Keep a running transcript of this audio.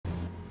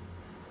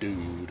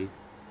Do-do.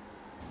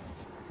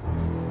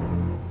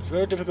 It's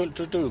very difficult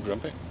to do,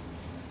 Grumpy.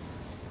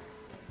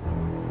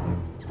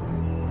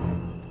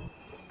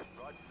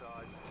 Right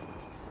side.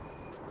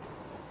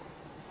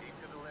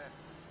 Keep to the left.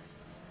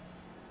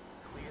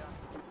 Clear.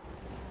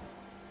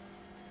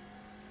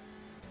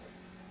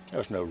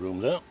 There's no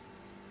room there.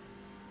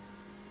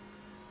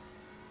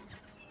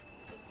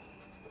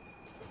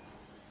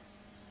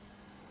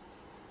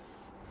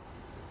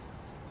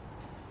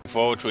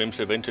 Forward to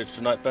IMSA Vintage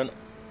tonight, Ben.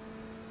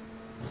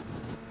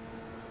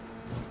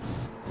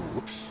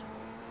 Whoops.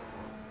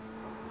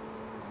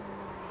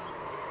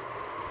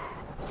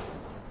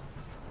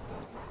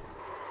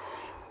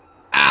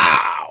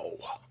 Ow!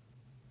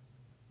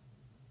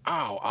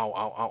 Ow, ow,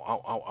 ow, ow,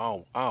 ow, ow,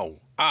 ow, ow,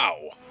 ow!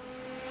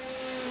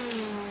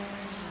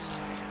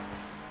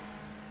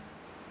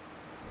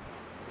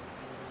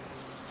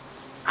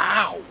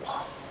 Ow!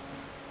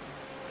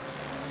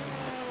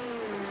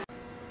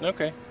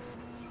 Okay.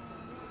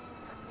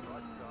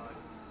 Right side.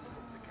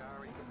 The car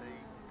in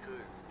P2.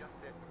 Just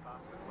set the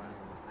fastest lap.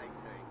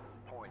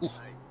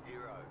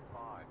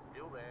 18.805.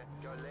 Still there.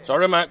 Go left.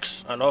 Sorry,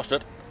 Max. I lost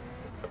it.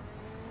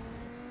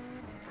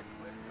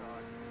 Left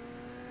side.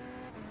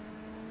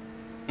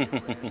 Still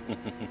there.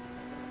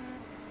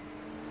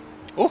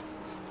 Oh!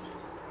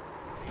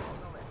 Keep on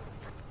the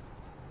left.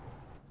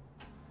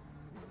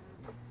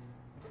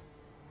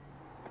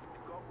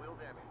 You've got wheel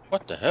damage.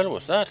 What the hell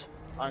was that?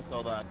 I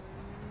saw that.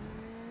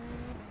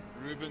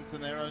 Ruben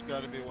Tenero's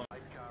got to be one.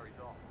 Late car is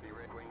off. Be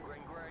red, green,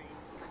 green, green.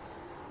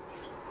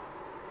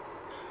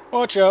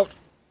 Watch out!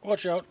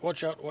 Watch out!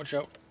 Watch out! Watch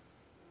out!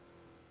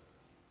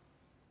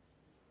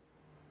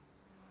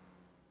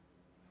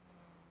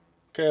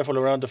 Careful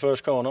around the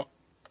first corner.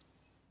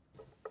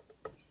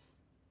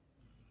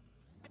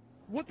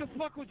 What the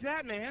fuck was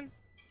that, man?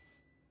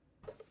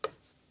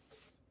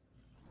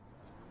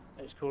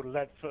 It's called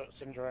lead foot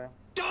syndrome.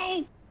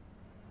 Go!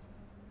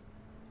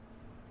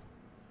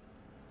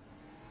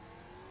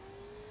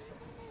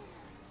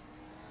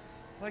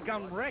 Like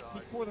I'm wrecked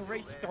before the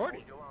race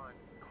started. Hold your line.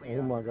 Clear.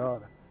 Oh my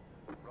god.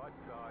 Right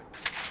side.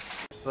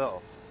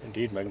 So,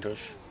 Indeed,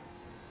 Macintosh.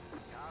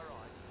 Car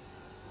right.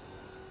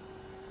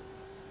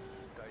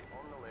 Stay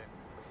on the left.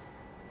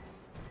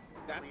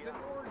 That's the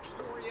orange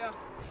for ya.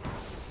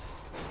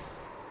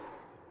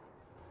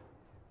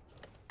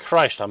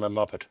 Christ, I'm a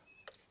muppet.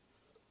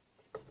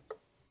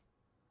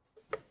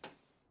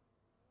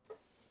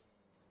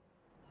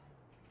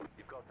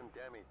 You've got some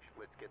damage.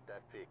 Let's get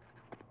that fixed.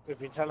 we've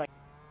been telling.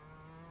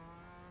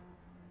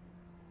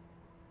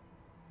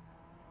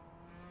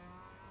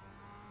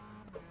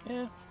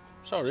 Yeah,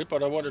 sorry,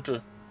 but I wanted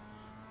to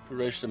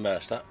race the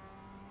master.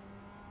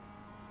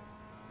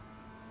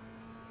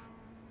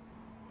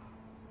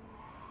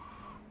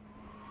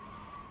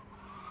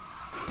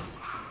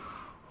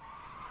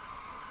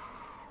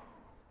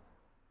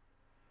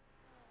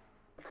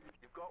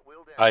 You've got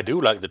wheel damage. I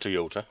do like the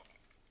Toyota.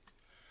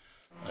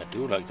 I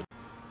do like the...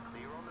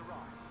 Clear on the right.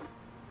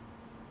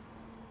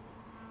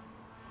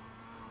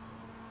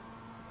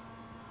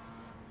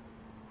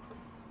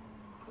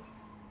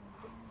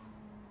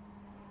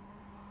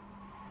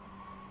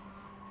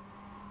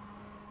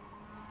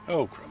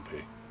 Oh,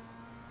 Grumpy.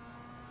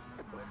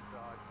 Left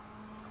side.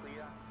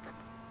 Clear.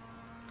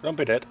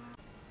 Grumpy dead.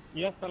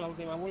 Y hasta la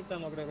última vuelta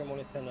no creo que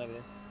moleste a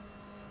nadie.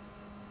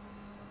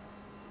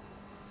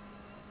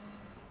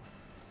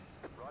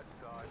 Right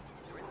side.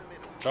 You're in the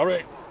middle.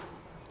 Sorry.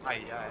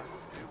 Ay, ay.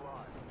 Too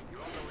wide.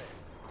 You're on the left.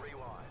 3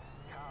 wide.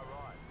 Car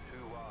right.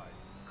 2 wide.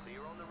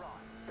 Clear on the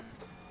right.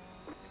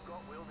 You've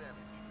got wheel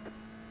damage.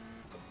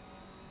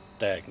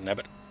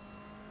 Dagnabbit.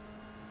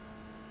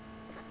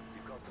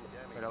 You've got some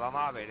damage. Pero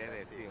vamos a ver,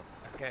 tío.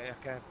 Es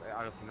que es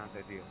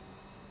alucinante, tío.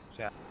 O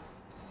sea,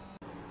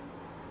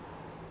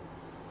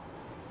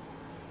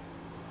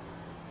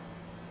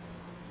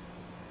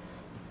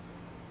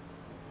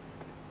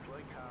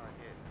 Slow car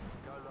ahead.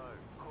 Go low.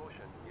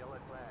 Caution. Yellow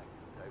flag.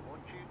 They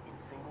want you in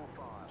single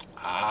file.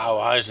 Ow,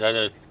 I said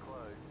it. Is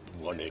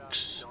closed.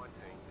 1x.